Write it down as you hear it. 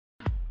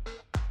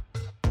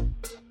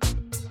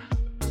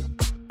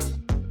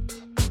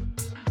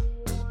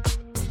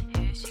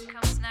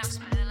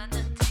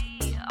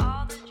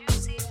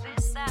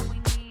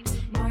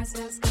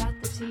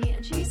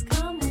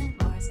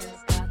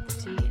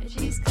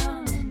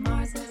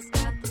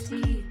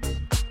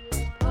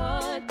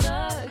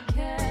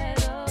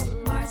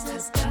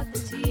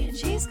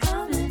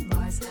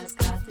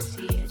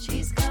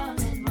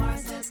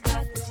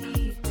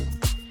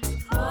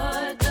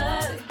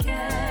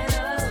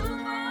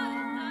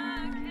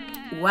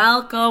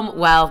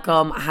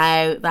Welcome.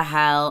 How the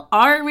hell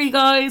are we,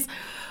 guys?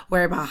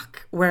 We're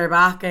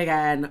back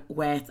again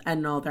with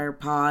another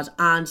pod.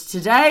 And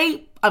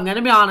today, I'm going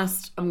to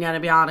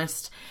be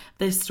honest.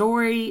 This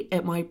story,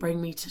 it might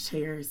bring me to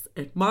tears.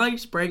 It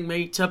might bring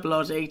me to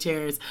bloody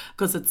tears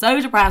because it's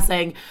so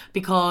depressing,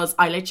 because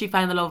I literally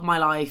found the love of my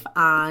life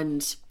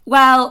and,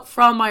 well,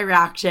 from my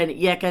reaction,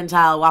 you can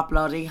tell what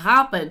bloody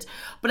happened.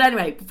 But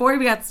anyway, before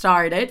we get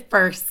started,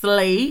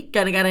 firstly,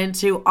 gonna get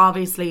into,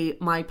 obviously,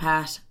 my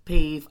pet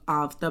peeve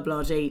of the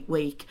bloody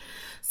week.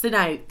 So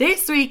now,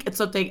 this week, it's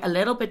something a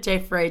little bit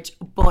different,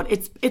 but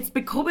it's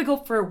been coming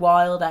up for a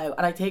while now,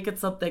 and I think it's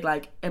something,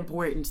 like,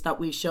 important that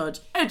we should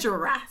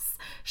address,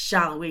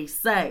 shall we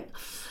say.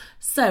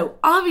 So,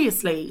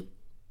 obviously,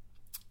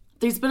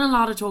 there's been a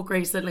lot of talk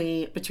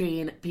recently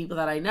between people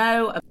that I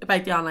know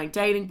about the online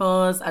dating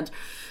buzz and,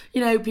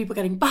 you know, people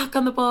getting back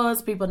on the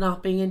buzz, people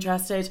not being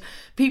interested,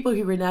 people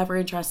who were never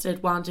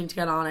interested wanting to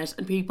get on it,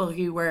 and people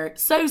who were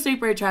so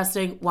super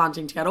interesting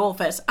wanting to get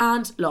off it.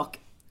 And look,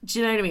 do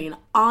you know what I mean?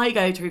 I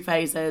go through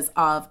phases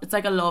of, it's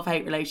like a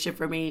love-hate relationship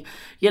for me.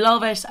 You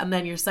love it and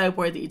then you're so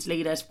bored that you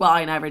delete it. Well,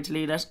 I never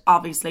delete it,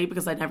 obviously,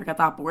 because I never get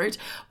that bored.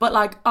 But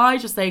like, I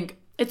just think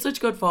it's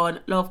such good fun.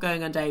 Love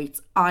going on dates.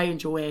 I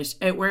enjoy it.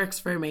 It works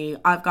for me.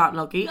 I've gotten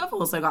lucky. I've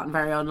also gotten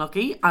very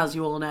unlucky, as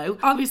you all know.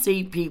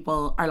 Obviously,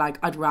 people are like,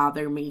 I'd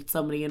rather meet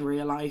somebody in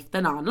real life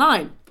than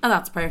online. And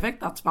that's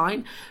perfect. That's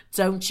fine.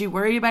 Don't you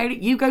worry about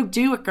it. You go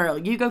do it, girl.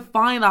 You go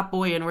find that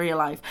boy in real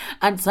life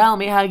and tell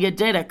me how you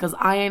did it, because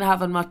I ain't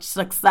having much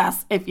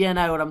success, if you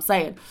know what I'm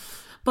saying.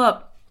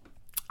 But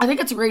I think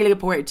it's really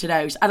important to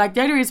note, and like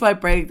the only reason why I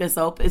bring this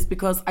up is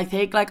because I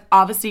think, like,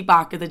 obviously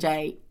back in the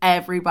day,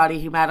 everybody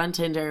who met on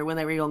Tinder when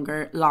they were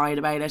younger lied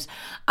about it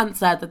and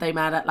said that they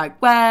met at like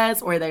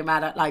Wes, or they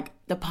met at like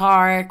the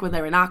park when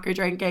they were knackered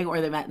drinking, or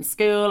they met in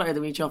school, or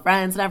the mutual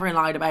friends, and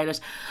everyone lied about it.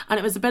 And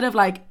it was a bit of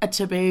like a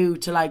taboo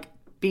to like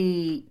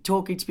be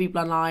talking to people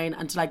online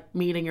and to like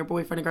meeting your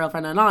boyfriend and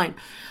girlfriend online.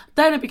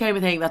 Then it became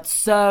a thing that's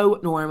so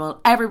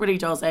normal. Everybody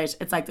does it.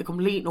 It's like the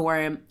complete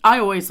norm. I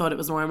always thought it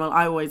was normal.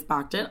 I always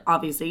backed it,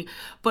 obviously.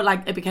 But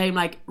like, it became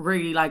like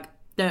really like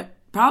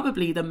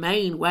probably the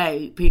main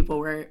way people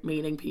were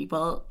meeting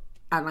people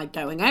and like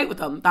going out with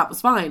them. That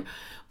was fine.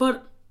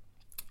 But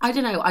I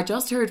don't know, I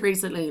just heard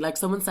recently, like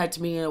someone said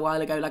to me a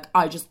while ago, like,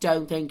 I just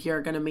don't think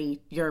you're going to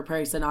meet your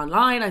person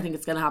online. I think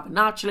it's going to happen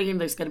naturally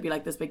and there's going to be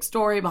like this big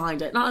story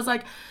behind it. And I was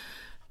like,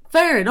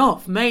 fair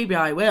enough, maybe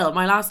I will.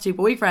 My last two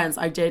boyfriends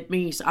I did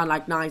meet on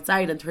like nights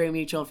out and through a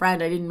mutual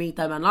friend. I didn't meet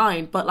them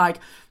online, but like,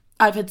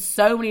 I've had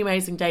so many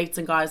amazing dates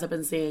and guys I've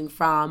been seeing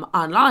from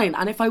online.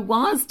 And if I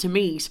was to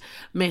meet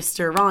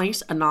Mr.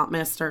 Right and not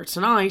Mr.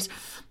 Tonight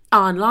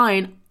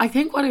online, I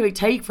think what I would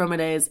take from it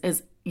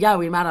is, yeah,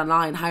 we met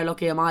online. How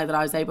lucky am I that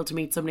I was able to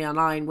meet somebody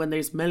online when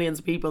there's millions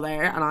of people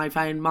there and I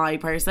found my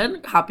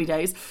person? Happy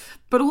days.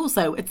 But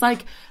also, it's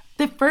like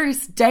the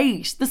first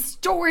date, the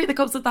story that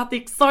comes with that, the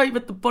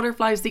excitement, the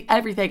butterflies, the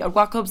everything, and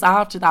what comes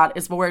after that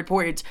is more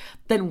important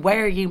than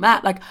where you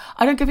met. Like,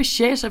 I don't give a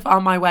shit if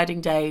on my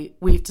wedding day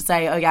we have to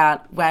say, oh yeah,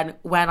 when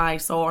I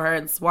saw her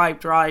and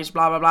swiped right,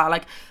 blah blah blah.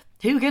 Like,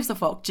 who gives a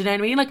fuck? Do you know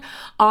what I mean? Like,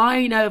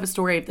 I know of a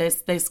story of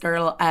this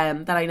girl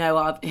that I know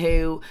of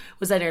who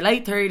was in her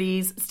late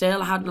 30s,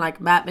 still hadn't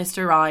like met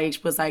Mr.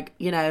 Right, was like,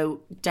 you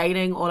know,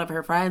 dating all of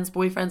her friends,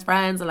 boyfriend's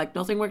friends, and like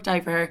nothing worked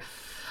out for her.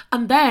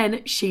 And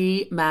then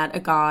she met a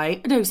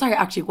guy. No, sorry,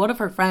 actually, one of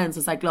her friends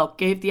was like, look,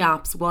 give the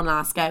apps one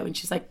last go. And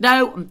she's like,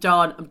 no, I'm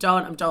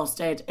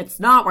dusted. It's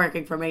not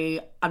working for me.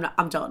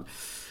 I'm done.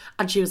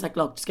 And she was like,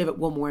 look, just give it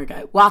one more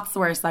go. What's the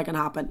worst that can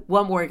happen?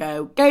 One more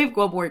go. Gave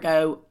one more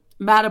go.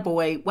 Met a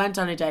boy, went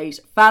on a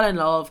date, fell in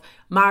love,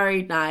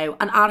 married now.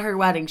 And at her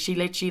wedding, she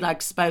literally like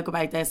spoke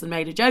about this and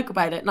made a joke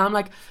about it. And I'm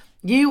like,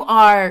 you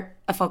are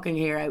a fucking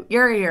hero.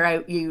 You're a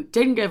hero. You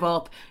didn't give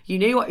up. You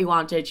knew what you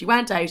wanted. You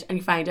went out and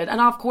you found it.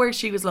 And of course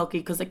she was lucky,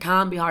 because it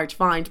can be hard to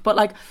find. But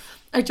like,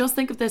 I just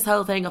think of this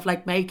whole thing of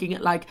like making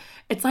it like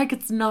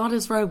it's not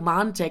as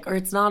romantic, or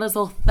it's not as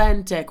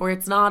authentic, or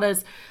it's not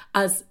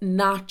as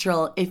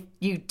natural if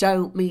you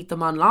don't meet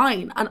them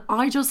online. And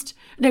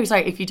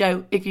if you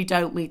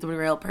don't meet them in a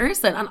real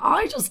person. And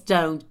I just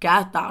don't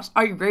get that.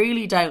 I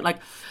really don't. Like,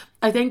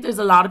 I think there's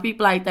a lot of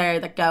people out there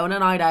that go on a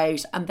night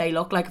out and they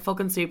look like a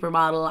fucking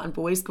supermodel, and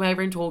boys come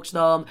over and talk to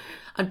them,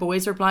 and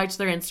boys reply to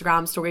their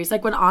Instagram stories.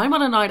 Like, when I'm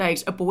on a night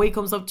out, a boy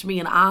comes up to me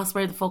and asks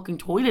where the fucking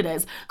toilet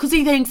is because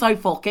he thinks I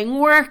fucking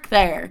work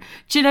there.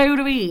 Do you know what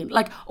I mean?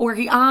 Like, or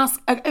he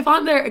asks, if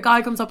I'm there, a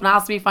guy comes up and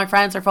asks me if my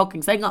friends are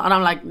fucking single, and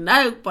I'm like,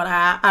 no, but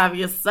have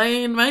you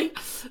seen me?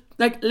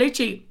 Like,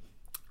 literally,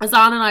 I was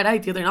on a night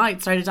out the other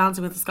night, started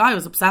dancing with this guy, I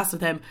was obsessed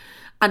with him,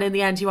 and in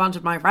the end he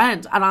wanted my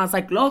friend. And I was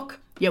like, look,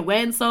 you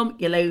win some,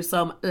 you lose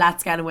some,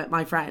 let's get him with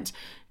my friend.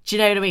 Do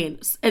you know what I mean?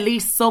 At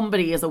least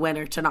somebody is a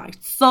winner tonight.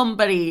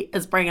 Somebody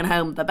is bringing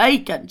home the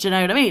bacon. Do you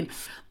know what I mean?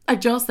 I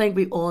just think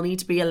we all need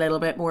to be a little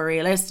bit more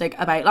realistic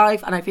about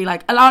life. And I feel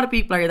like a lot of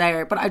people are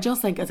there, but I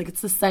just think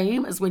it's the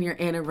same as when you're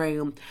in a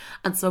room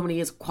and somebody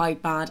has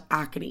quite bad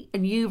acne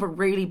and you have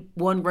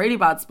one really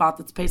bad spot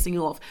that's pissing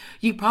you off.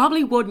 You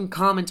probably wouldn't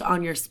comment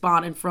on your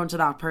spot in front of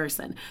that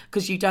person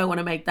because you don't want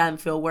to make them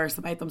feel worse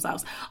about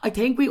themselves. I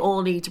think we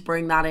all need to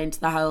bring that into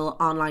the whole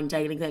online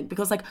dating thing,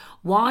 because like,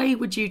 why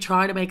would you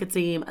try to make it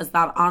seem as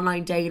that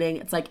online dating,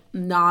 it's like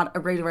not a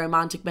really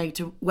romantic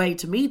way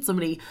to meet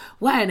somebody,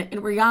 when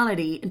in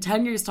reality, in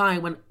 10 years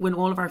time, when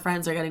all of our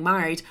friends are getting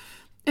married,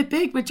 a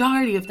big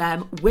majority of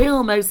them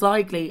will most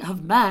likely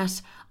have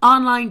met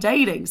online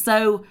dating.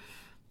 So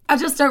I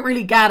just don't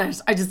really get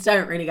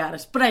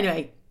it. But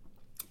anyway,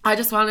 I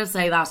just want to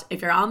say that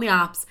if you're on the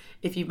apps,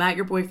 if you met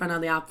your boyfriend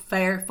on the app,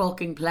 fair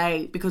fucking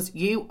play, because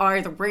you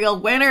are the real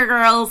winner,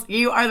 girls.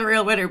 You are the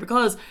real winner,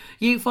 because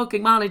you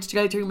fucking managed to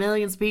go through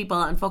millions of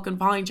people and fucking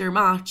find your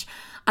match.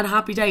 And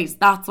happy days.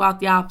 That's what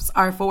the apps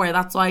are for.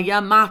 That's why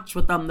you match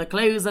with them. The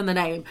clue's in the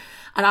name.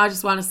 And I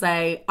just want to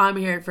say, I'm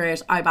here for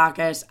it. I back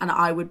it. And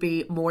I would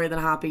be more than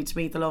happy to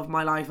meet the love of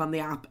my life on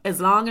the app.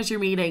 As long as you're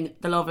meeting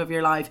the love of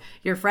your life,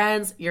 your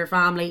friends, your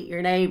family,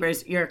 your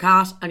neighbours, your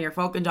cat and your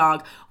fucking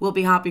dog will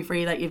be happy for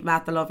you that you've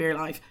met the love of your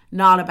life.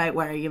 Not about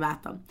where you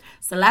met them.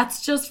 So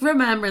let's just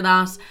remember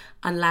that.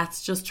 And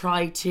let's just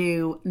try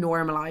to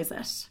normalise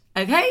it.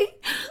 Okay?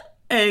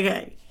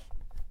 Okay.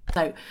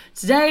 So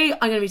today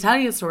I'm going to be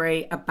telling you a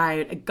story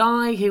about a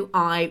guy who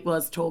I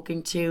was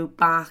talking to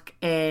back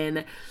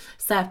in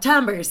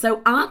September.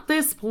 So at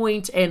this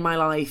point in my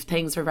life,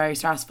 things were very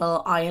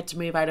stressful. I had to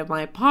move out of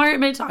my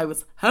apartment. I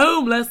was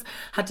homeless,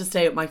 had to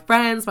stay with my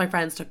friends. My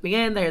friends took me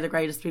in. They're the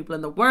greatest people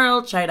in the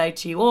world. Shout out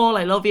to you all.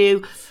 I love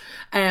you.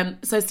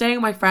 So staying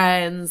with my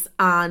friends,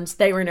 and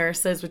they were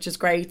nurses, which is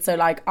great. So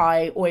like,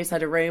 I always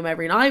had a room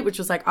every night, which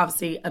was like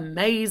obviously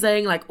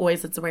amazing. Like,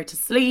 always had somewhere to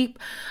sleep.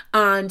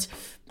 And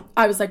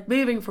I was like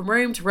moving from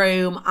room to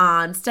room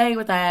and staying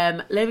with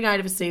them, living out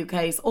of a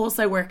suitcase,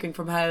 also working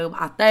from home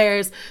at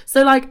theirs.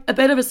 So like, a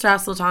bit of a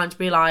stressful time to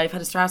be alive,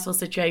 had a stressful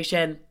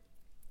situation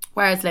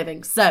where I was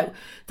living. So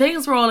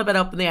things were all a bit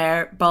up in the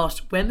air,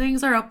 but when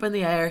things are up in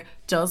the air,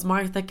 does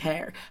Martha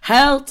care?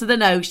 Hell to the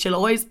no, she'll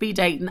always be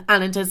dating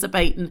and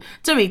anticipating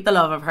to meet the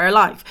love of her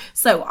life.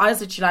 So I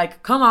was literally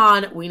like, come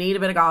on, we need a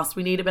bit of gossip,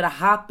 we need a bit of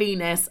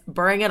happiness,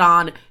 bring it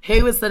on.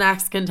 Who is the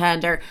next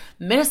contender?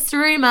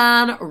 Mystery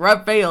man,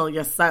 reveal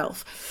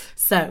yourself.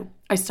 So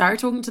I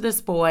started talking to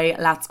this boy,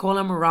 let's call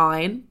him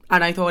Ryan,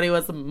 and I thought he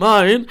was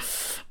mine,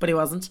 but he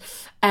wasn't.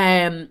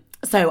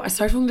 So I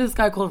started talking to this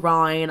guy called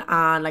Ryan,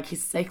 and like,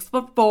 he's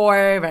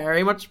 6'4",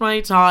 very much my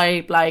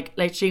type, like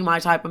literally my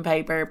type on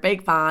paper,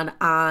 big fan.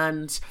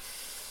 And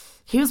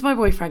he was my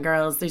boyfriend,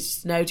 girls. There's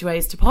just no two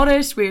ways to put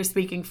it. We were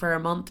speaking for a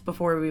month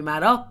before we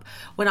met up.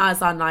 When I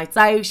was on nights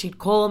out, she'd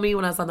call me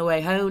when I was on the way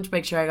home to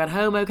make sure I got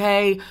home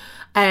okay.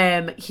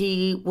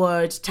 He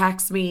would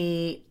text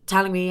me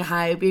telling me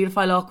how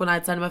beautiful I look when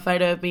I'd send him a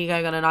photo of me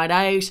going on a night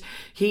out.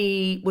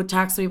 He would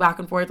text me back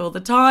and forth all the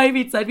time.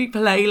 He'd send me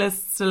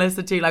playlists to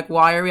listen to. Like,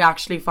 why are we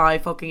actually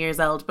 5 fucking years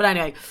old? But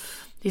anyway,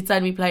 he'd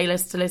send me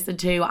playlists to listen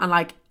to, and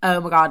like,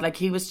 oh my god, like,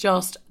 he was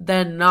just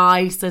the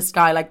nicest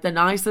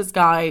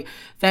guy,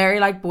 very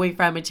like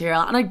boyfriend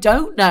material. And I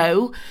don't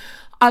know,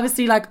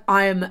 obviously, like,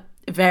 I'm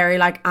very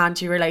like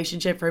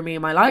anti-relationship for me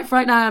in my life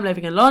right now. I'm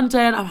living in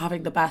London, I'm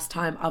having the best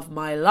time of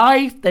my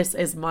life, this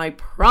is my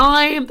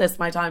prime, this is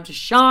my time to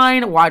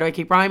shine. Why do I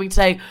keep rhyming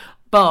today?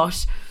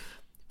 But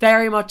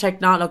very much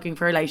like not looking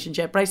for a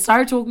relationship. But I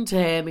started talking to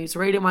him, he's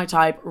really my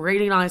type,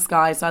 really nice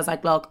guy. So I was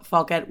like, look,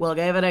 fuck it, we'll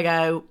give it a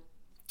go.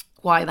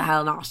 Why the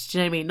hell not? Do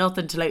you know what I mean?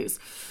 Nothing to lose.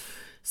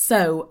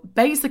 So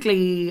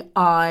basically,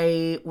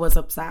 I was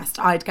obsessed.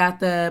 I'd get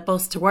the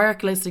bus to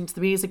work listening to the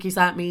music he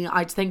sent me.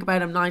 I'd think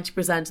about him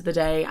 90% of the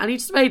day, and he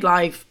just made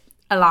life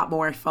a lot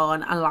more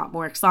fun and a lot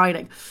more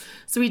exciting.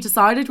 So we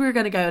decided we were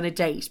going to go on a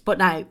date. But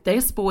now,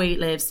 this boy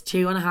lives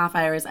 2.5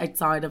 hours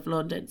outside of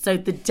London. So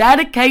the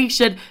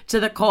dedication to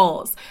the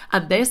cause.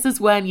 And this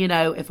is when, you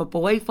know, if a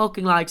boy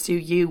fucking likes you,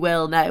 you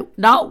will know.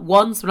 Not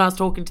once when I was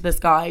talking to this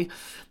guy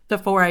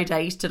before I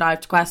date did I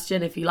have to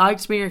question if he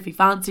liked me or if he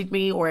fancied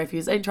me or if he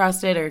was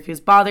interested or if he was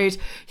bothered.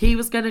 He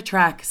was going to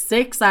trek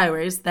 6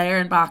 hours there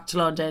and back to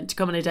London to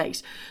come on a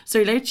date. So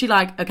you're literally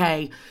like,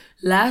 okay,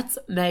 let's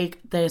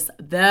make this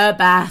the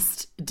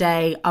best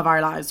day of our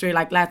lives. We're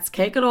like, let's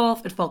kick it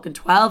off at fucking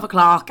 12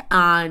 o'clock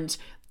and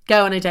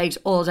go on a date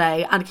all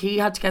day. And he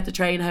had to get the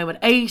train home at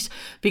 8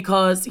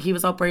 because he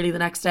was up early the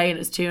next day and it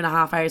was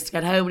 2.5 hours to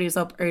get home, and he was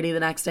up early the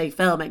next day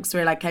filming. So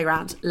we're like, okay,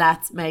 Rand,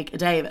 let's make a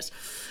day of it.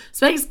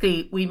 So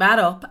basically, we met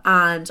up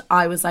and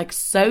I was like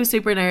so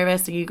super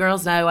nervous. And you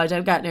girls know I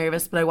don't get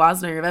nervous, but I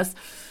was nervous.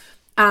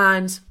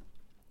 And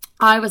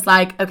I was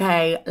like,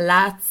 okay,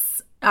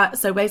 let's...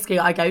 so basically,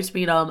 I go to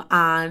meet him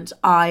and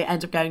I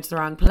end up going to the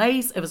wrong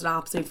place. It was an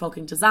absolute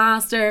fucking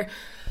disaster.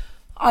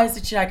 I was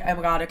literally like, oh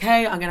my god,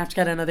 okay, I'm going to have to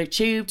get another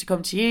tube to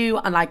come to you.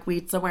 And like,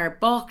 we'd somewhere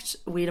booked,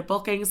 we had a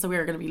booking, so we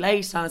were going to be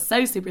late. And I was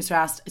so super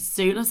stressed. As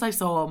soon as I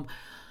saw him,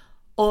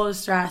 all the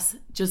stress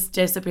just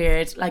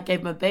disappeared. Like,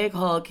 gave him a big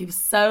hug. He was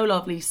so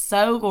lovely,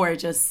 so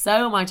gorgeous,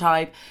 so my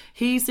type.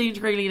 He seemed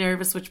really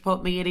nervous, which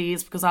put me at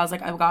ease because I was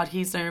like, oh my God,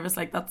 he's nervous.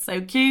 Like, that's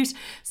so cute.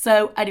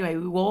 So anyway,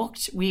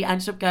 we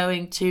ended up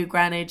going to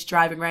Greenwich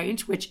driving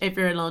range, which if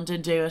you're in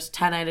London, do it.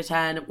 10 out of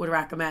 10 would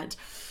recommend.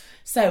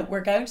 So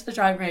we're going to the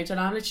driving range and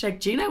I'm literally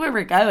like, do you know where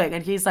we're going?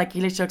 And he's like, he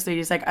literally looks at me,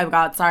 he's like, oh my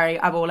God, sorry,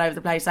 I'm all over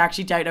the place. I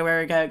actually don't know where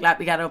we're going. Let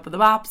me get up on the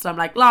map. So I'm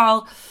like,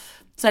 lol.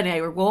 So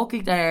anyway, we're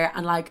walking there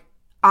and like,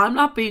 I'm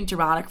not being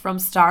dramatic, from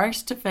start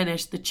to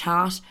finish, the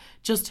chat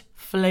just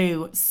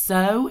flew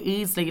so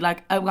easily.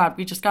 Like, oh God,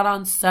 we just got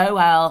on so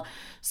well.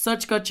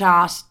 Such good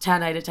chat,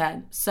 10 out of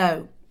 10.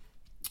 So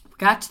we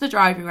get to the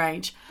driving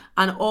range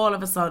and all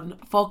of a sudden,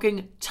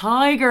 fucking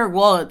Tiger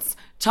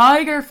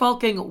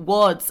fucking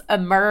Woods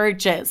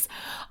emerges.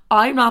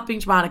 I'm not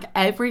being dramatic.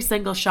 Every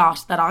single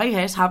shot that I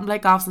hit, haven't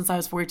played golf since I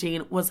was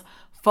 14, was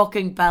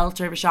fucking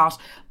belter of a shot.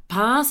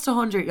 Past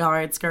 100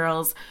 yards,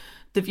 girls.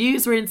 The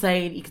views were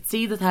insane. You could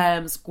see the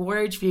Thames,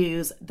 gorge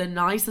views, the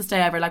nicest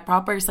day ever, like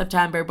proper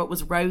September, but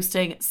was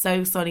roasting,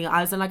 so sunny. I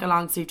was in like a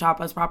long sleeve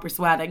top, I was proper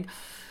sweating.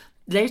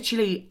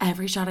 Literally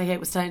every shot I hit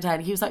was 10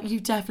 10. He was like,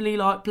 you definitely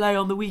like play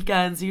on the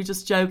weekends, you're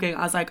just joking.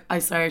 I was like, I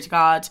swear to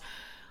God,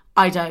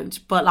 I don't.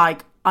 But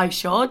like, I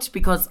should,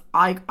 because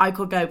I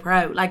could go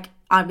pro. Like,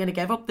 I'm going to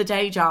give up the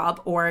day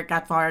job or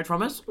get fired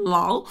from it,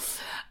 lol,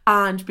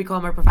 and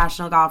become a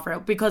professional golfer,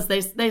 because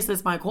this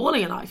is my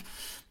calling in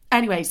life.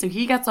 Anyway, so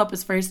he gets up,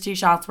 his first 2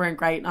 shots weren't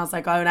great, and I was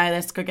like, oh no,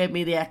 this could give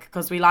me the ick,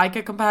 because we like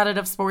a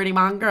competitive sporty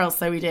man, girls,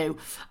 so we do.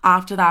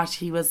 After that,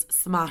 he was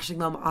smashing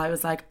them. I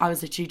was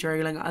literally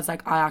drooling. I was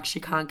like, I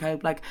actually can't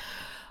cope. Like,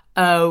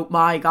 oh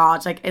my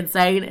God, like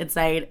insane.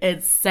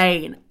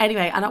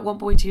 Anyway, and at one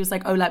point he was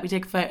like, oh, let me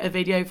take a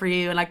video for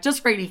you, and like,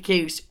 just really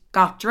cute.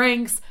 Got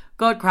drinks,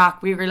 good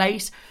crack. We were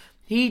late.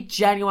 He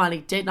genuinely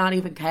did not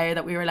even care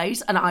that we were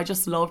late, and I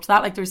just loved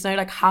that. Like, there's no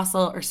like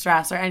hassle or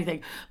stress or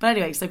anything. But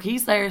anyway, so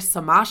he's there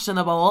smashing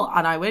the ball,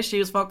 and I wish he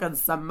was fucking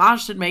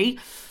smashing me.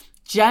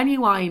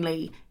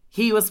 Genuinely,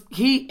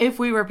 if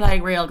we were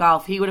playing real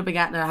golf, he would have been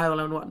getting a hole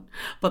in one.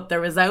 But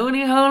there was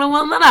only a hole in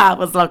one that I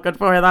was looking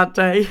for that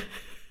day.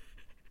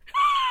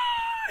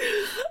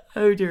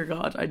 Oh dear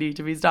God, I need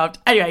to be stopped.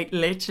 Anyway,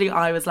 literally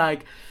I was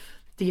like,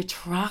 the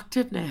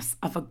attractiveness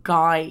of a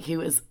guy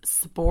who is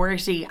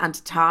sporty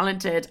and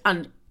talented,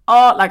 and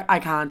I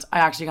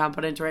actually can't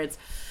put into words.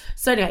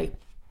 So anyway,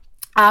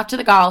 after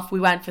the golf, we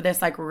went for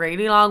this like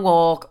really long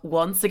walk.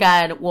 Once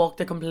again, walked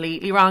the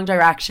completely wrong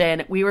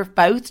direction. We were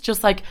both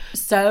just like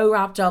so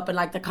wrapped up in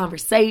like the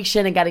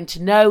conversation and getting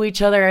to know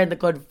each other and the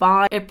good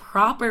vibe. It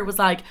proper was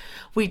like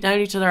we'd known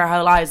each other our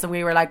whole lives and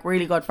we were like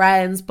really good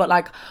friends, but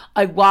like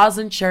I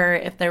wasn't sure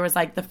if there was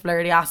like the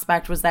flirty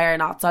aspect was there or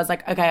not. So I was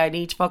like, okay, I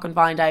need to fucking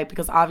find out,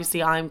 because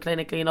obviously I'm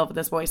clinically in love with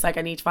this boy, so like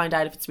I need to find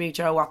out if it's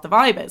mutual, what the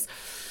vibe is.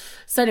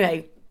 So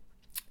anyway,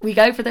 we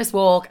go for this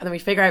walk and then we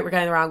figure out we're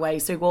going the wrong way.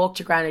 So we walk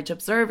to Greenwich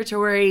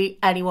Observatory.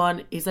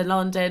 Anyone who's in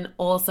London,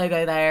 also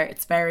go there.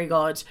 It's very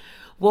good.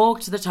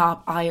 Walk to the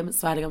top. I am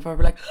sweating. I'm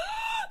forever like,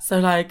 so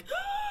like,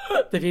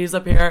 the views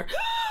up here,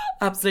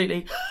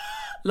 absolutely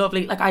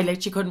lovely. Like, I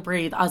literally couldn't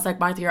breathe. I was like,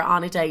 Martha, you're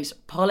on a date.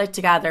 Pull it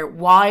together.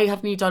 Why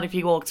haven't you done a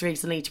few walks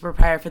recently to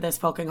prepare for this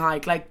fucking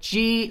hike? Like,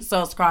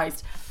 Jesus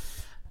Christ.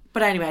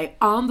 But anyway,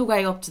 on the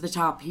way up to the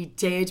top, he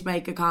did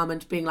make a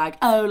comment being like,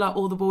 oh, like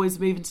all the boys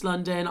are moving to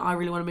London. I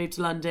really want to move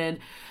to London.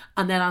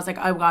 And then I was like,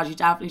 oh my God, you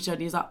definitely should.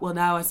 And he's like, well,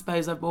 now I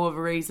suppose I've more of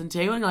a reason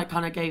to. And like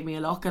kind of gave me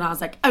a look. And I was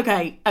like,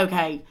 okay,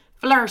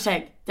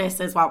 flirting. This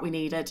is what we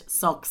needed.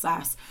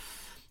 Success.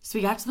 So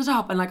we get to the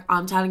top and like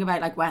I'm telling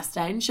about like West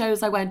End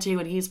shows I went to,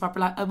 and he's proper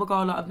like, oh my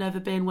God, like, I've never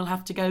been, we'll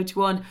have to go to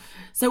one.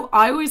 So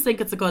I always think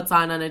it's a good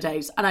sign on a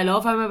date. And I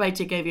love how I'm about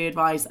to give you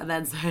advice and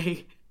then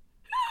say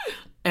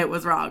it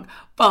was wrong.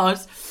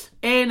 But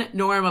in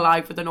normal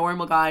life with a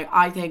normal guy,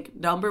 I think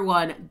number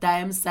one,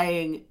 them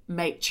saying,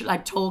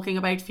 like talking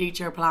about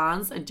future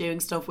plans and doing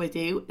stuff with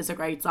you is a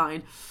great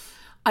sign.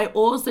 I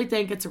also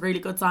think it's a really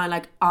good sign,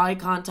 like eye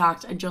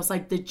contact and just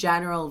like the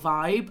general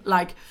vibe.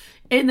 Like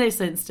in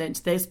this instance,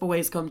 this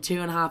boy's come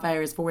 2.5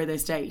 hours for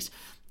this date.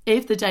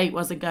 If the date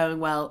wasn't going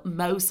well,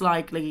 most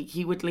likely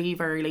he would leave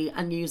early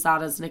and use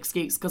that as an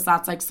excuse, because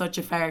that's like such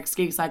a fair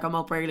excuse. Like, I'm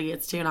up early,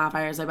 it's 2.5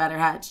 hours, I better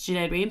head. Do you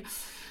know what I mean?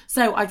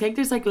 So I think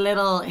there's like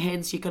little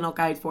hints you can look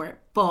out for.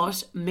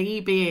 But me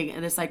being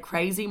in this like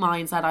crazy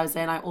mindset I was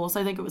in, I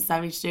also think it was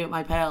something to do with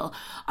my pill.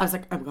 I was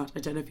like, oh my God,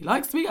 I don't know if he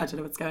likes me. I don't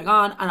know what's going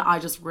on. And I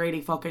just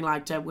really fucking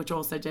liked him, which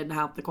also didn't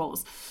help the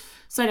cause.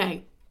 So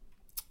anyway,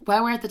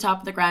 when we're at the top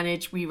of the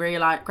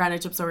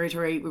Greenwich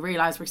Observatory, we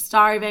realise we're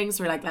starving.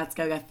 So we're like, let's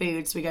go get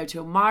food. So we go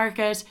to a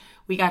market,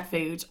 we get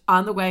food.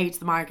 On the way to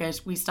the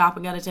market, we stop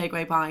and get a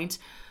takeaway pint.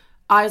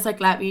 I was like,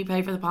 let me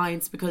pay for the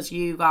pints because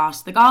you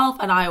got the golf.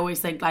 And I always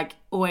think like,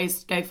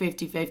 always go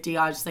 50-50.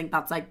 I just think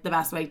that's like the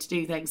best way to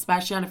do things,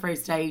 especially on a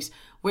first date.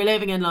 We're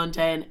living in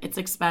London. It's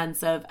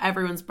expensive.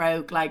 Everyone's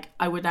broke. Like,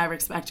 I would never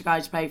expect a guy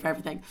to pay for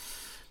everything.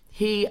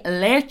 He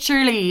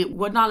literally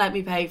would not let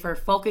me pay for a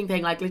fucking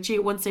thing. Like, literally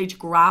at one stage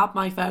grabbed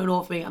my phone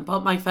off me and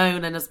put my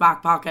phone in his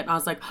back pocket. And I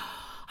was like,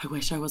 I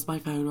wish I was my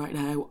phone right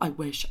now. I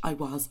wish I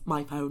was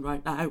my phone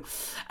right now.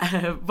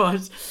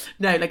 But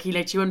no, like he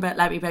literally wouldn't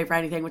let me pay for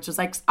anything, which was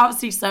like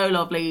obviously so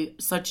lovely,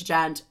 such a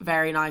gent,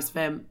 very nice of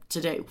him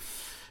to do.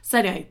 So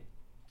anyway,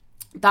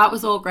 that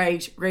was all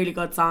great, really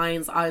good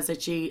signs. I was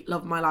literally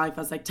loving my life.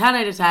 I was like 10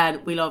 out of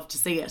 10, we love to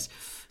see it.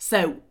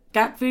 So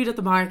get food at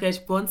the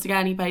market. Once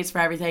again, he pays for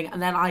everything.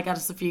 And then I get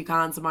us a few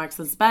cans of Marks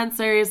and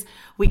Spencer's.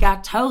 We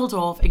get told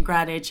off in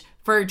Greenwich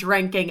for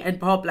drinking in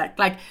public.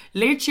 Like,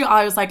 literally,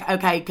 I was like,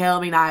 okay, kill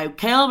me now.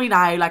 Kill me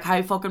now. Like,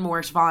 how fucking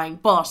mortifying.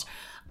 But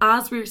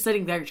as we were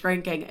sitting there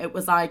drinking, it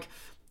was like,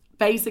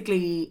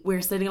 basically, we're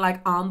sitting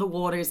like on the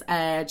water's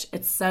edge.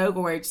 It's so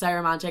gorgeous, so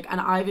romantic. And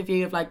I have a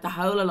view of like the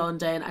whole of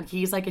London, and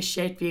he's like a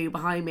shit view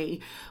behind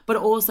me. But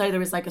also there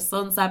was like a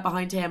sunset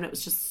behind him, and it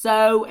was just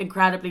so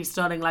incredibly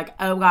stunning. Like,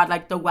 oh God,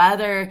 like the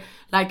weather,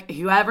 like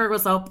whoever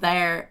was up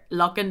there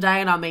looking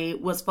down on me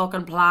was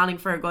fucking planning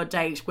for a good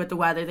date with the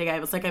weather they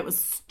gave us. Like, it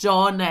was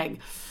stunning.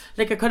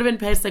 Like, it could have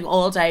been pissing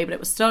all day, but it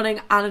was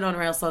stunning and an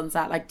unreal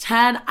sunset. Like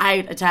 10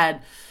 out of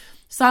 10.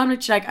 So I'm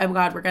like, oh my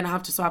God, we're going to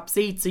have to swap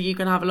seats so you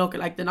can have a look at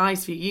like the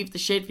nice view, you have the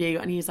shit view.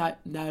 And he's like,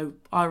 no,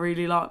 I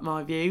really like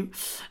my view,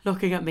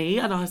 looking at me.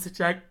 And I was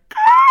like,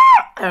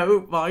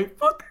 oh my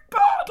fucking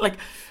God. Like,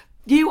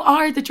 you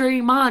are the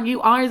dream man.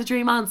 You are the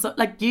dream man. So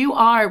like, you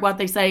are what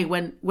they say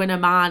when a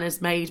man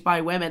is made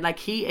by women. Like,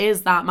 he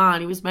is that man.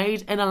 He was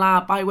made in a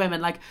lab by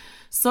women. Like,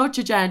 such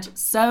a gent,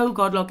 so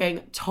good looking,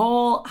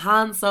 tall,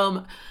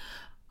 handsome.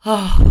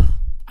 Oh,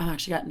 I'm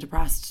actually getting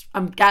depressed.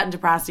 I'm getting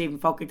depressed to even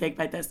fucking think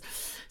about this.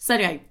 So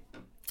anyway,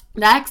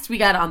 next we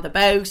get on the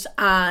boat,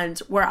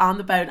 and we're on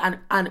the boat,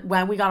 and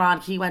when we got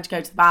on, he went to go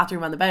to the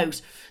bathroom on the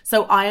boat.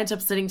 So I ended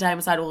up sitting down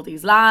beside all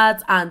these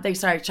lads, and they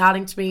started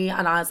chatting to me,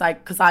 and I was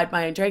like, because I had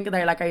my own drink, and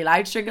they're like, are you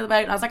allowed to drink on the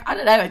boat? And I was like, I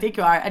don't know, I think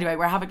you are. Anyway,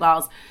 we're having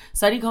glass.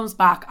 So then he comes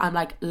back, I'm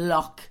like,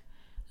 look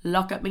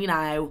at me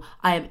now.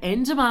 I am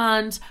in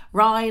demand.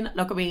 Ryan,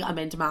 look at me. I'm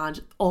in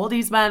demand. All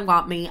these men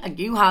want me and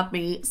you have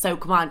me. So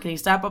come on, can you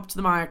step up to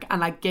the mark and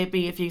like give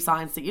me a few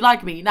signs that you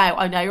like me? Now,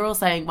 I know you're all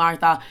saying,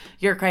 Martha,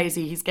 you're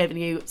crazy. He's given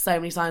you so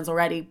many signs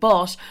already.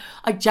 But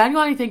I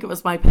genuinely think it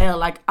was my pill.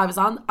 Like, I was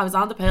on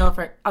the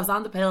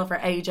pill for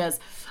ages.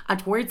 And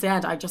towards the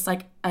end, I just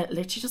like, it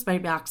literally just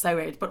made me act so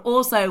weird. But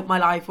also my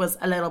life was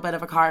a little bit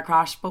of a car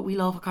crash. But we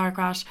love a car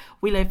crash.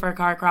 We live for a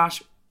car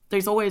crash.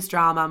 There's always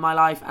drama in my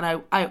life,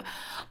 and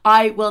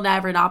I will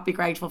never not be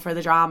grateful for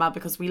the drama,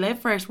 because we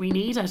live for it, we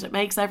need it. It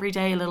makes every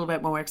day a little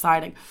bit more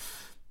exciting.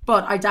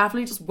 But I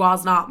definitely just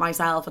was not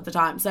myself at the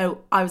time.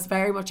 So I was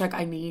very much like,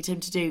 I need him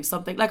to do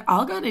something. Like,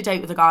 I'll go on a date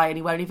with a guy and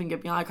he won't even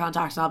give me eye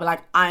contact, and I'll be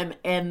like, I'm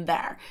in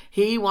there.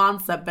 He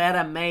wants a bit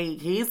of me.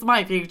 He's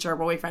my future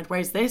boyfriend.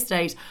 Whereas this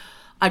date,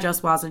 I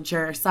just wasn't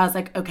sure. So I was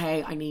like,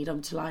 okay, I need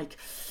him to like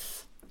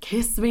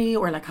kiss me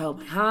or like hold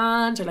my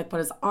hand or like put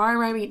his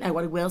arm around me. Now,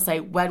 what I will say,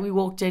 when we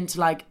walked into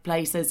like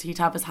places, he'd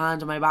have his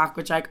hand on my back,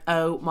 which like,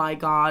 oh my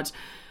God,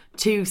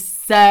 to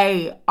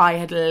say I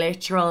had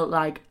literal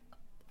like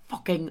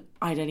fucking,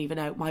 I don't even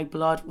know, my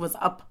blood was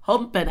up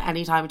pumping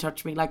anytime he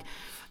touched me. Like,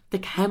 the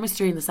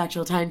chemistry and the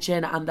sexual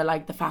tension and the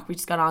like, the fact we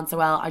just got on so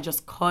well, I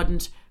just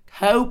couldn't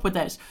cope with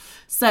it.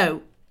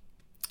 So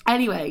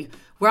anyway,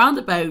 we're on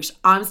the boat.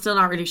 I'm still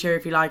not really sure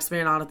if he likes me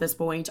or not at this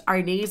point.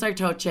 Our knees are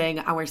touching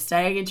and we're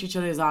staring into each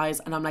other's eyes,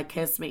 and I'm like,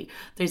 kiss me.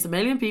 There's a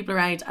million people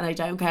around and I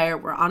don't care.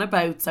 We're on a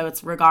boat, so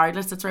it's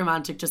regardless, it's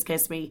romantic, just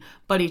kiss me.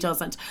 But he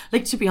doesn't.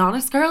 Like, to be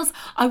honest, girls,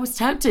 I was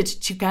tempted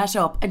to get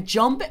up and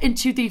jump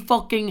into the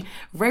fucking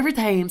River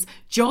Thames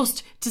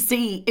just to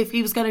see if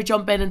he was going to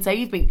jump in and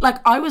save me. Like,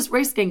 I was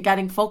risking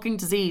getting fucking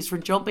disease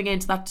from jumping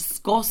into that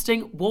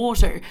disgusting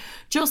water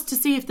just to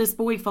see if this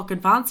boy fucking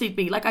fancied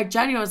me. Like, I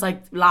genuinely was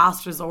like,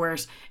 last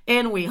resort,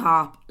 in we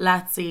hop,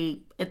 let's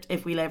see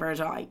if we live or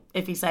die,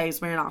 if he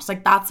saves me or not.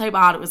 Like, that's how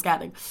bad it was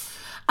getting.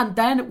 And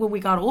then when we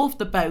got off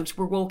the boat,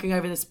 we're walking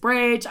over this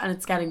bridge and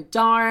it's getting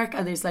dark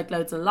and there's like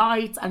loads of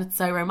lights and it's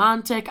so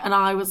romantic, and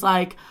I was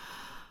like,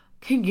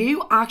 can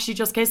you actually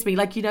just kiss me?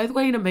 Like, you know the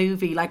way in a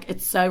movie, like,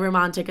 it's so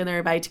romantic and they're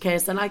about to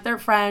kiss and like their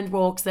friend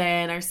walks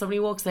in or somebody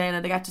walks in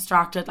and they get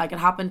distracted. Like, it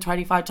happened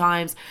 25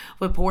 times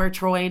with poor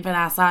Troy and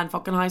Vanessa and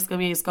fucking High School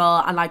Musical,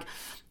 and like,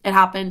 it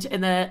happened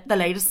in the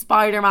latest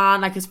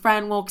Spider-Man. Like, his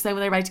friend walks in when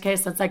they're about to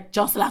kiss and it's like,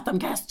 just let them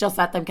kiss, just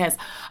let them kiss.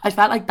 I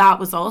felt like that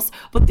was us.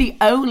 But the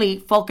only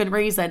fucking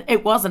reason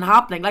it wasn't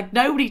happening, like,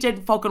 nobody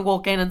did fucking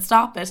walk in and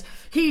stop it.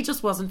 He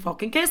just wasn't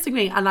fucking kissing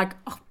me. And like,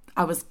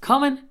 I was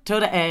coming to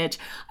the edge.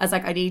 I was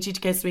like, I need you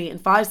to kiss me in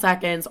 5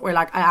 seconds or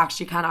like, I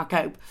actually cannot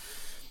cope.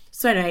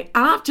 So anyway,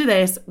 after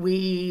this,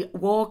 we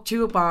walk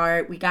to a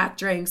bar, we got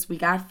drinks, we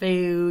got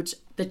food.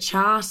 The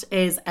chat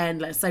is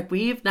endless. Like,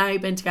 we've now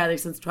been together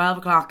since 12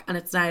 o'clock and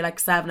it's now like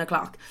 7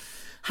 o'clock.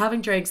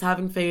 Having drinks,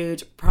 having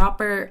food,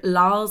 proper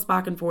lols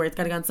back and forth,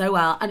 getting on so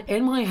well. And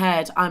in my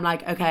head, I'm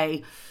like,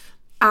 okay,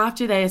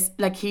 after this,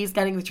 like, he's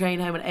getting the train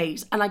home at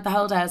 8, and like the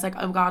whole day I was like,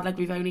 oh my god, like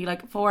we've only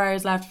like 4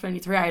 hours left for only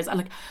 3 hours. And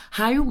like,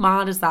 how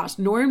mad is that?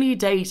 Normally a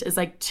date is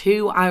like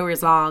 2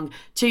 hours long,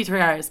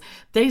 2-3 hours.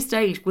 This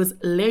date was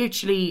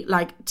literally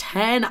like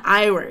 10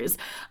 hours,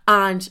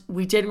 and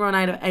we didn't run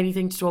out of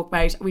anything to talk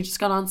about. We just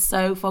got on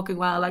so fucking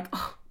well. Like,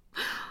 oh,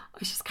 I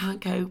just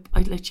can't cope. I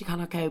literally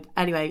cannot cope.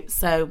 Anyway,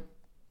 so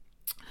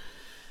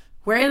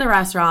we're in the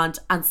restaurant,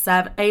 and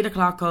 8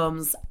 o'clock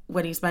comes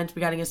when he's meant to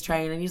be getting his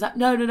train, and he's like,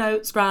 no,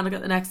 it's grand, I'll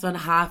get the next one.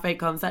 8:30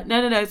 comes, like,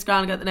 no, it's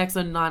grand, I'll get the next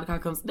one. 9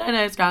 o'clock comes, no,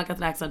 it's grand, I'll get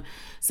the next one.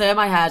 So in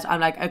my head, I'm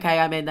like, okay,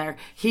 I'm in there.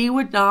 He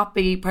would not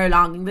be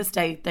prolonging this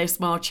date this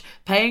much,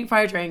 paying for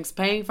our drinks,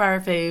 paying for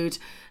our food,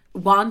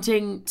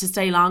 wanting to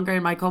stay longer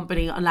in my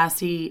company unless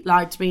he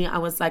liked me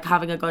and was like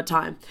having a good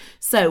time.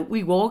 So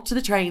we walked to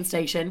the train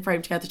station for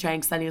him to get the train,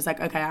 because then he was like,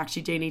 okay, I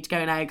actually do need to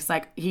go now, because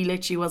like he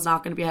literally was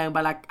not going to be home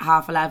by like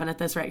 11:30 at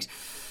this rate.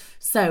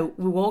 So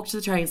we walked to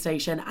the train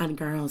station, and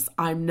girls,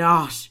 I'm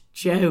not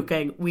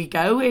joking, we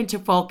go into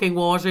fucking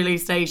Waterloo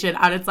Station,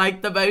 and it's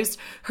like the most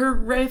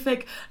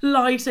horrific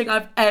lighting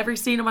I've ever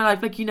seen in my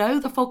life. Like, you know,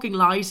 the fucking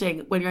lighting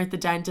when you're at the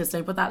dentist,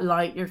 they put that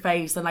light in your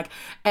face, and like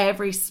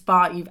every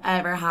spot you've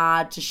ever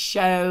had just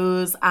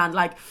shows, and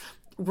like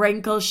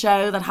wrinkles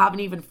show that haven't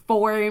even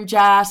formed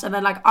yet. And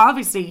then like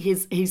obviously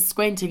he's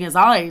squinting his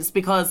eyes,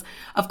 because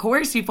of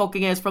course he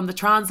fucking is, from the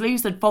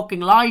translucent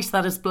fucking light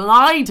that is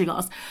blinding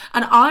us.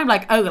 And I'm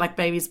like, oh, like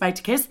baby's about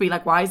to kiss me,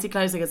 like why is he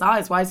closing his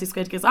eyes, why is he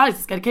squinting his eyes,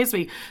 he's gonna kiss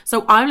me.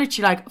 So I'm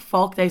literally like,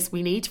 fuck this,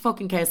 we need to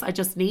fucking kiss. I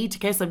just need to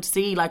kiss him to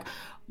see like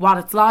what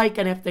it's like,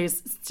 and if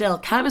there's still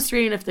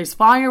chemistry, and if there's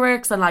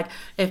fireworks, and like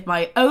if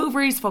my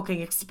ovaries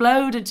fucking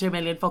explode into a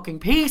million fucking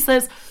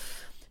pieces.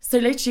 So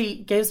literally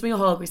gives me a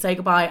hug, we say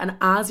goodbye, and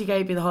as he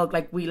gave me the hug,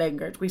 like we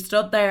lingered. We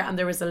stood there, and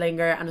there was a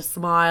linger and a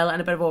smile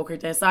and a bit of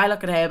awkwardness. So I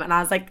look at him, and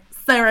I was like,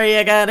 sorry,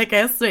 you're gonna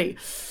kiss me.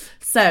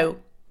 So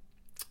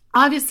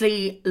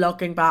obviously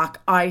looking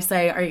back, I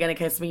say, are you gonna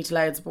kiss me to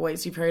loads of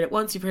boys? You've heard it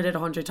once, you've heard it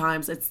 100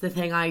 times. It's the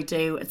thing I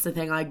do, it's the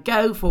thing I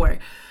go for.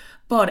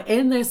 But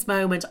in this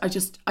moment,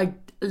 I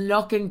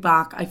looking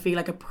back, I feel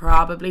like it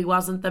probably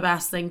wasn't the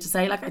best thing to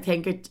say. Like, I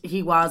think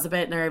he was a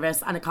bit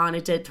nervous, and it kind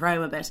of did throw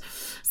him a bit.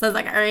 So I was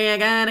like, are you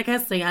gonna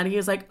kiss me? And he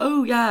was like,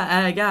 oh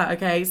yeah,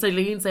 okay. So he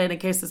leans in and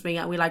kisses me,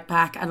 and we like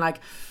peck, and like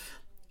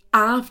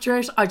after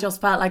it, I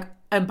just felt like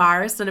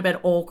embarrassed and a bit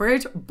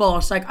awkward.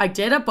 But like I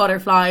did have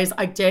butterflies,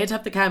 I did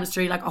have the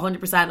chemistry, like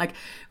 100%. Like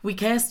we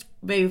kissed,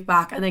 moved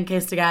back, and then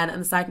kissed again.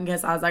 And the second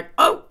kiss, I was like,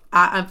 oh,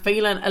 I'm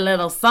feeling a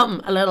little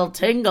something, a little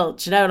tingle.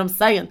 Do you know what I'm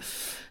saying?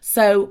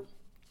 So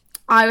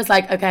I was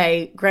like,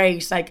 okay,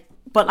 great. Like,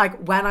 but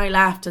like when I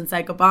left and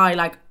said goodbye,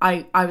 like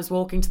I was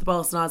walking to the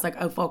bus, and I was like,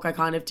 oh fuck, I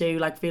kind of do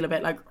like feel a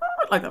bit like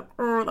that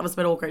was a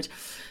bit awkward.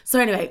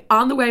 So anyway,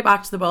 on the way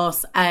back to the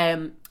bus,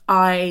 by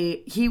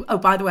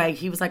the way,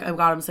 he was like, oh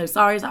god, I'm so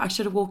sorry, I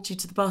should have walked you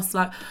to the bus,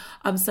 like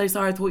I'm so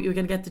sorry, I thought you were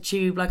gonna get the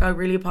tube, like I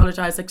really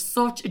apologise. Like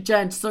such a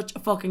gent, such a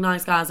fucking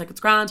nice guy. I was like,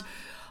 it's grand.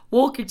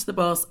 Walking to the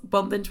bus,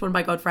 bumped into one of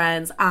my good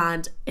friends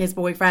and his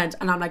boyfriend,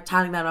 and I'm like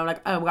telling them, I'm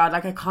like, oh my god,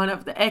 like I kind of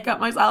have the ick at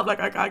myself, like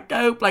I can't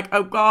cope, like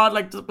oh god,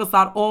 like was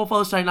that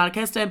awful, should I not have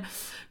kissed him?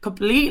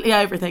 Completely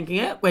overthinking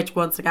it, which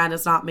once again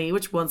is not me,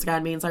 which once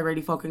again means I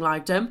really fucking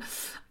liked him.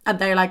 And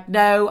they're like,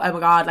 no, oh my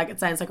god, like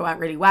it sounds like it went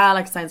really well,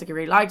 like it sounds like he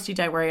really likes you,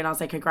 don't worry. And I was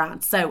like, okay,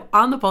 grand. So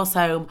on the bus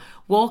home,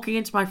 walking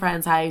into my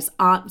friend's house,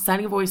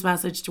 sending a voice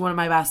message to one of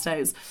my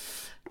bestos,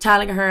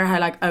 telling her how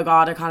like, oh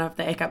god, I kind of have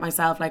the ick at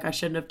myself, like I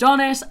shouldn't have done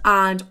it.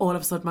 And all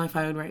of a sudden my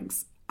phone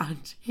rings,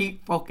 and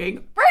he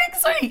fucking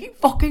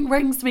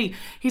rings me.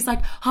 He's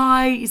like,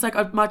 hi, he's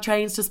like, my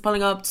train's just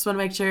pulling up, just want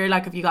to make sure,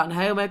 like, have you gotten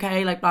home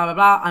okay, like blah blah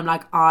blah. I'm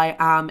like, I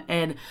am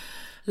in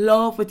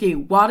love with you.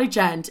 What a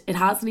gent. It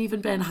hasn't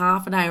even been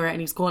half an hour, and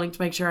he's calling to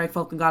make sure I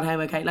fucking got home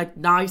okay. Like,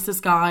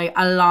 nicest guy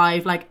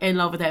alive, like in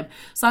love with him.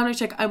 So I'm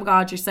like, oh my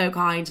god, you're so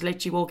kind,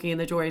 literally walking in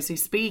the door as we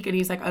speak. And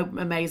he's like, oh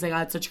amazing, I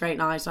had such a great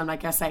night. And I'm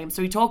like, yeah, same.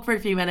 So we talk for a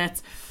few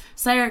minutes,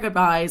 say our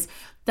goodbyes,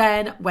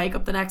 then wake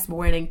up the next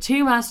morning,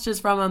 2 messages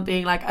from him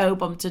being like, oh,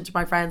 bumped into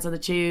my friends on the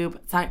tube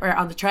or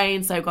on the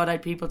train, so got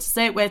out people to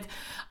sit with.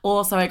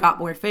 Also, I got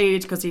more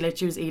food, because he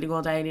literally was eating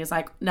all day, and he was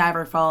like,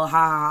 never full,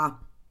 ha ha ha.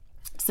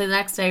 So the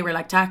next day we're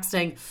like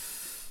texting,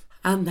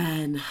 and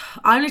then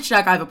I'm literally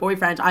like, I have a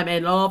boyfriend, I'm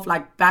in love,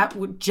 like that,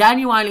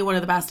 genuinely one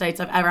of the best dates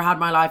I've ever had in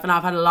my life. And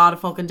I've had a lot of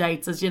fucking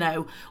dates, as you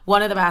know,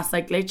 one of the best,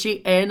 like literally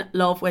in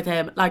love with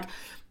him. Like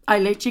I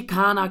literally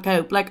cannot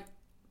cope. Like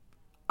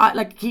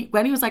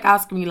when he was like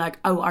asking me like,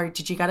 oh,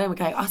 did you get home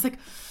okay? I was like,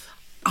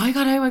 I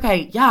got home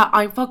okay. Yeah,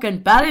 I'm fucking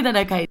better than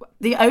okay.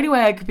 The only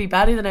way I could be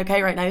better than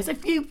okay right now is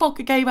if you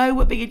fucking came home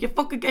with me and you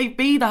fucking gave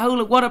me the whole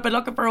of what I've been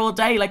looking for all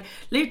day. Like,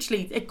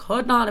 literally, it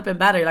could not have been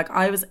better. Like,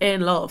 I was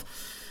in love.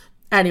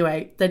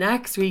 Anyway, the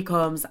next week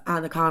comes,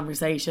 and the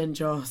conversation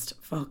just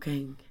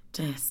fucking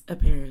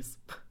disappears.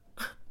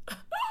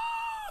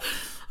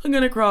 I'm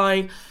gonna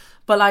cry.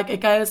 But like, it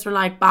goes from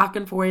like back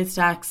and forth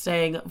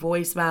texting,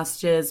 voice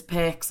messages,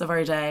 pics of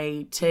our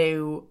day,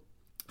 to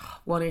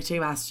 1 or 2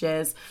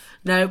 messages,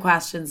 no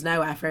questions,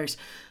 no effort.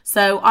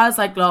 So I was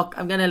like, look,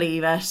 I'm gonna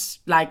leave it.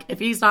 Like, if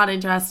he's not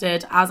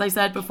interested, as I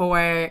said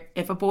before,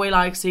 if a boy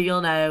likes you,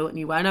 you'll know, and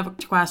you won't have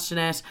to question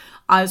it.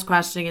 I was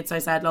questioning it, so I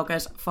said, look,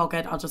 fuck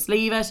it, I'll just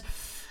leave it.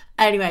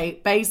 Anyway,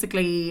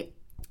 basically,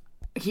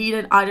 I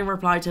didn't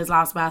reply to his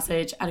last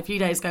message, and a few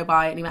days go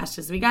by and he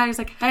messages me again. He's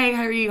like, hey,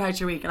 how are you, how's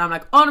your week? And I'm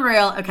like,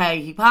 unreal.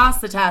 Okay, he passed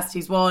the test,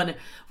 he's won,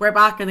 we're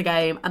back in the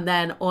game. And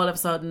then all of a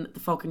sudden the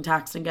fucking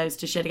texting goes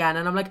to shit again,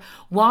 and I'm like,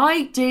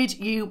 why did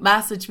you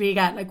message me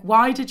again? Like,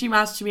 why did you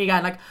message me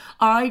again? Like,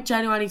 I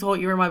genuinely thought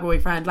you were my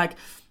boyfriend. Like,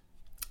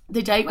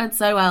 the date went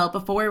so well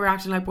before we were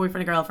acting like boyfriend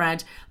and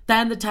girlfriend.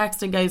 Then the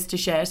texting goes to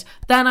shit.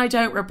 Then I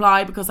don't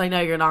reply because I know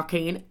you're not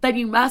keen. Then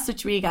you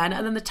message me again,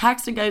 and then the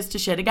texting goes to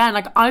shit again.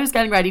 Like, I was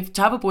getting ready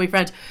to have a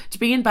boyfriend, to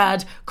be in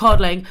bed,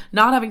 cuddling,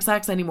 not having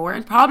sex anymore,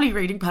 and probably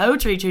reading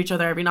poetry to each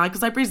other every night,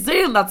 because I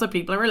presume that's what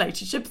people in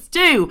relationships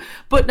do.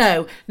 But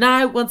no,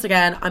 now once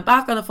again I'm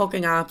back on the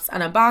fucking apps,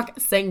 and I'm back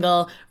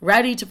single,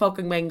 ready to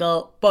fucking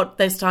mingle, but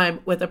this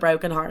time with a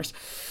broken heart.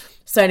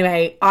 So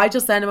anyway, I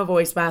just sent him a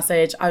voice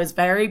message. I was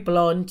very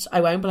blunt. I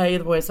won't play you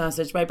the voice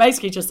message, but I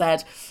basically just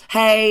said,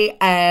 hey,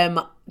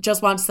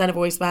 just want to send a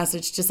voice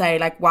message to say,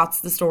 like,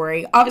 what's the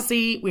story?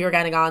 Obviously, we were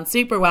getting on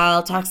super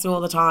well, texting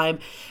all the time.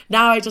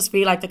 Now I just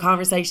feel like the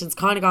conversation's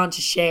kind of gone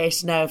to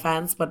shit. No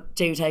offence, but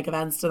do take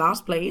offence to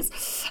that, please.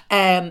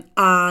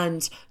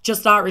 And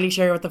just not really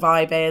sure what the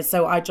vibe is.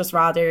 So I'd just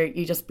rather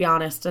you just be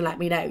honest and let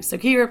me know. So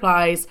he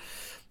replies,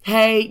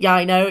 hey, yeah,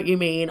 I know what you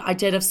mean. I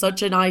did have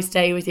such a nice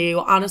day with you.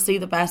 Honestly,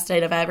 the best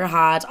date I've ever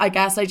had. I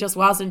guess I just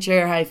wasn't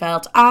sure how I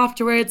felt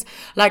afterwards.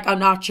 Like, I'm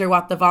not sure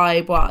what the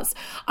vibe was.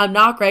 I'm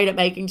not great at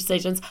making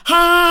decisions.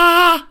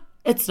 Ha!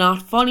 It's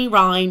not funny,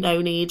 Ryan.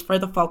 No need for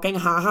the fucking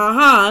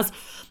ha-ha-has.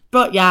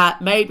 But yeah,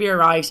 maybe you're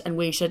right and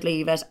we should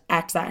leave it.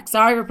 XX. So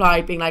I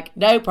replied being like,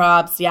 no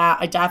probs. Yeah,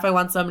 I definitely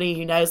want somebody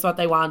who knows what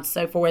they want.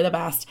 So for the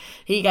best.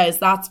 He goes,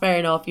 that's fair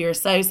enough. You're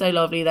so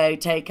lovely though.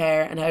 Take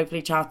care and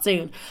hopefully chat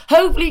soon.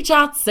 Hopefully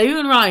chat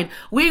soon, Ryan.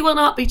 We will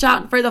not be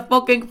chatting for the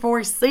fucking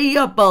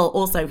foreseeable.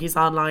 Also, he's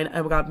online.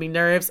 Oh my God, me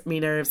nerves.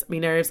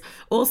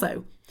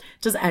 Also,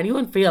 does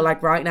anyone feel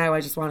like right now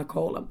I just want to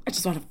call him? I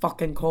just want to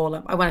fucking call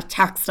him. I want to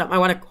text him. I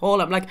want to call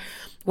him. Like,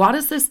 what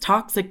is this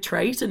toxic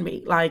trait in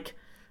me? Like,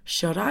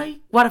 should I?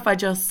 What if I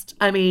just,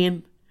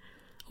 imagine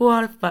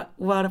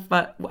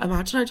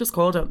I just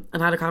called him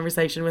and had a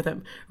conversation with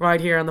him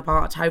right here on the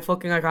pod. How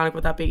fucking iconic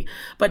would that be?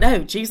 But no,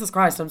 Jesus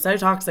Christ, I'm so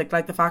toxic.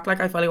 Like, the fact, like,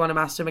 I fully want to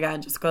message him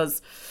again just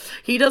because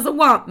he doesn't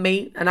want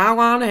me and I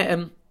want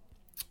him.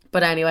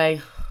 But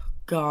anyway,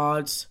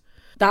 God,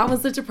 that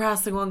was a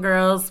depressing one,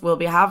 girls. We'll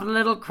be having a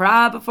little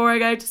cry before I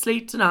go to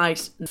sleep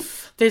tonight.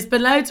 There's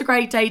been loads of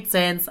great dates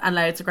since and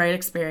loads of great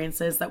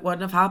experiences that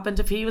wouldn't have happened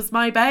if he was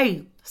my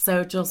bae.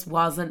 So it just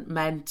wasn't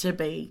meant to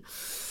be.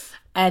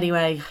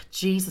 Anyway,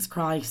 Jesus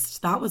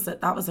Christ, that was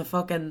a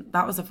fucking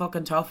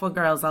tough one,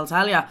 girls, I'll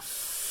tell you.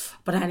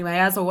 But anyway,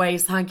 as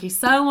always, thank you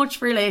so much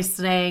for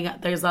listening.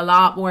 There's a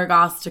lot more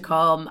goss to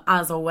come,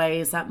 as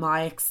always, at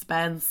my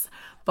expense.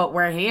 But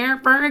we're here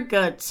for a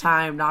good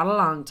time, not a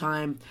long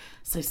time.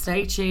 So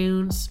stay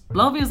tuned.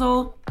 Love yous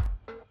all.